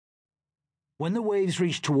When the waves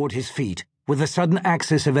reached toward his feet, with a sudden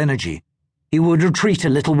access of energy, he would retreat a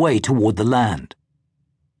little way toward the land.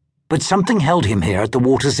 But something held him here at the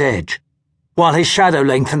water's edge, while his shadow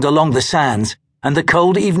lengthened along the sands and the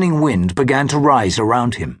cold evening wind began to rise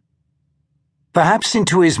around him. Perhaps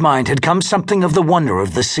into his mind had come something of the wonder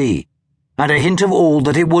of the sea, and a hint of all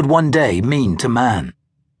that it would one day mean to man.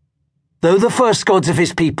 Though the first gods of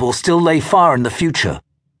his people still lay far in the future,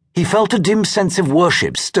 he felt a dim sense of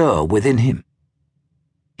worship stir within him.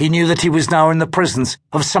 He knew that he was now in the presence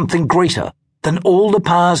of something greater than all the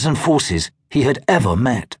powers and forces he had ever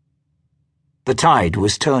met. The tide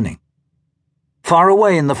was turning. Far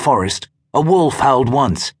away in the forest, a wolf howled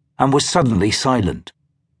once and was suddenly silent.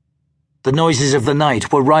 The noises of the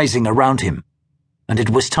night were rising around him, and it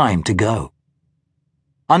was time to go.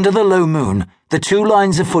 Under the low moon, the two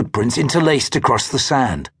lines of footprints interlaced across the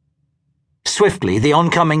sand. Swiftly, the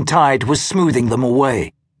oncoming tide was smoothing them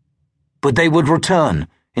away. But they would return,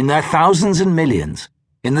 in their thousands and millions,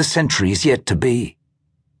 in the centuries yet to be.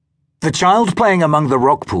 The child playing among the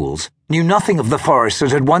rock pools knew nothing of the forest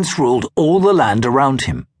that had once ruled all the land around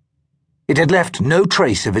him. It had left no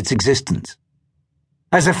trace of its existence.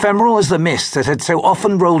 As ephemeral as the mist that had so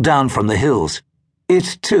often rolled down from the hills,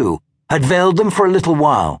 it, too, had veiled them for a little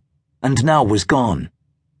while, and now was gone.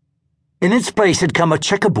 In its place had come a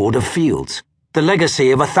checkerboard of fields, the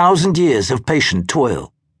legacy of 1,000 years of patient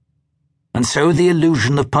toil. And so the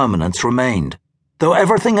illusion of permanence remained, though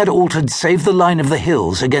everything had altered save the line of the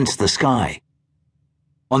hills against the sky.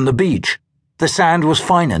 On the beach, the sand was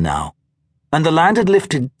finer now, and the land had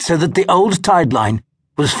lifted so that the old tide line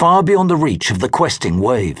was far beyond the reach of the questing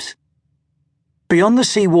waves. Beyond the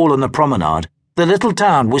seawall and the promenade, the little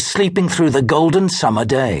town was sleeping through the golden summer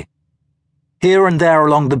day. Here and there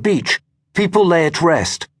along the beach, people lay at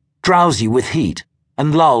rest, drowsy with heat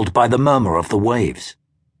and lulled by the murmur of the waves.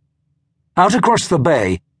 Out across the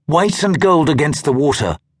bay, white and gold against the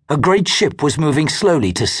water, a great ship was moving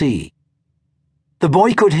slowly to sea. The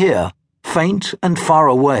boy could hear, faint and far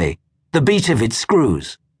away, the beat of its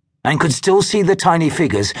screws, and could still see the tiny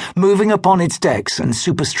figures moving upon its decks and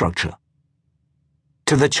superstructure.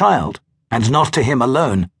 To the child, and not to him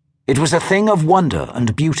alone, it was a thing of wonder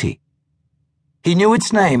and beauty. He knew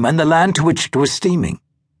its name and the land to which it was steaming,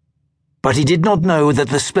 but he did not know that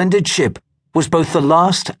the splendid ship was both the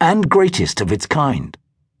last and greatest of its kind.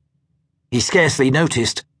 He scarcely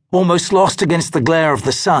noticed, almost lost against the glare of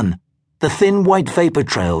the sun, the thin white vapor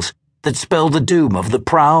trails that spelled the doom of the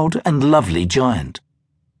proud and lovely giant.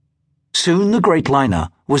 Soon the great liner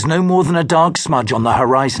was no more than a dark smudge on the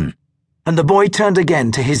horizon, and the boy turned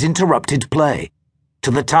again to his interrupted play,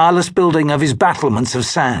 to the tireless building of his battlements of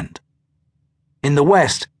sand. In the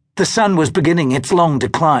west, the sun was beginning its long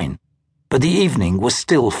decline, but the evening was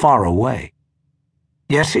still far away.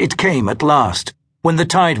 Yet it came at last, when the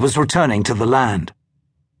tide was returning to the land.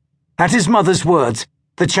 At his mother's words,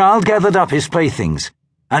 the child gathered up his playthings,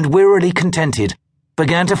 and wearily contented,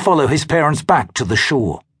 began to follow his parents back to the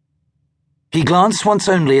shore. He glanced once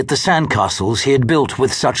only at the sandcastles he had built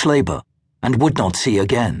with such labor, and would not see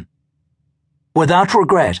again. Without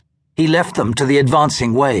regret, he left them to the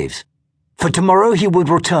advancing waves, for tomorrow he would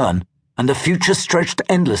return, and the future stretched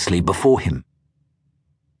endlessly before him.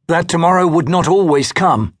 That tomorrow would not always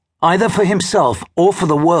come, either for himself or for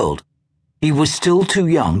the world, he was still too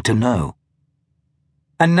young to know.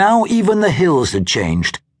 And now even the hills had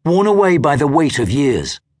changed, worn away by the weight of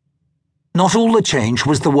years. Not all the change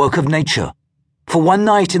was the work of nature, for one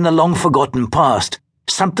night in the long-forgotten past,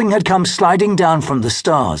 something had come sliding down from the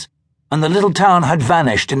stars, and the little town had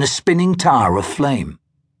vanished in a spinning tower of flame.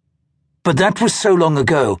 But that was so long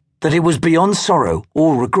ago that it was beyond sorrow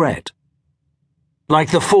or regret.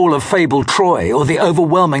 Like the fall of fabled Troy or the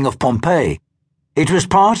overwhelming of Pompeii, it was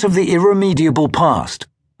part of the irremediable past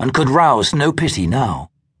and could rouse no pity now.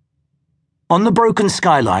 On the broken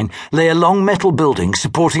skyline lay a long metal building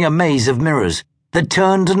supporting a maze of mirrors that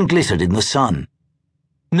turned and glittered in the sun.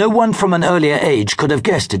 No one from an earlier age could have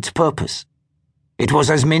guessed its purpose. It was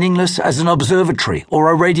as meaningless as an observatory or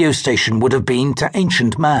a radio station would have been to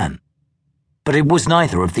ancient man. But it was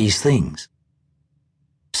neither of these things.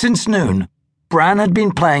 Since noon, Bran had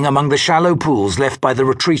been playing among the shallow pools left by the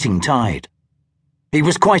retreating tide. He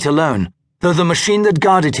was quite alone, though the machine that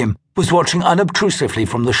guarded him was watching unobtrusively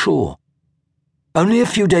from the shore. Only a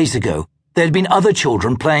few days ago, there had been other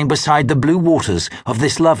children playing beside the blue waters of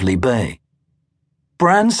this lovely bay.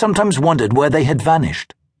 Bran sometimes wondered where they had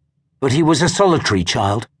vanished, but he was a solitary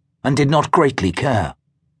child and did not greatly care.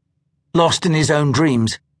 Lost in his own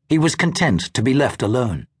dreams, he was content to be left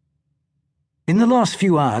alone. In the last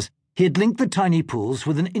few hours, he had linked the tiny pools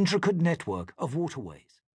with an intricate network of waterways.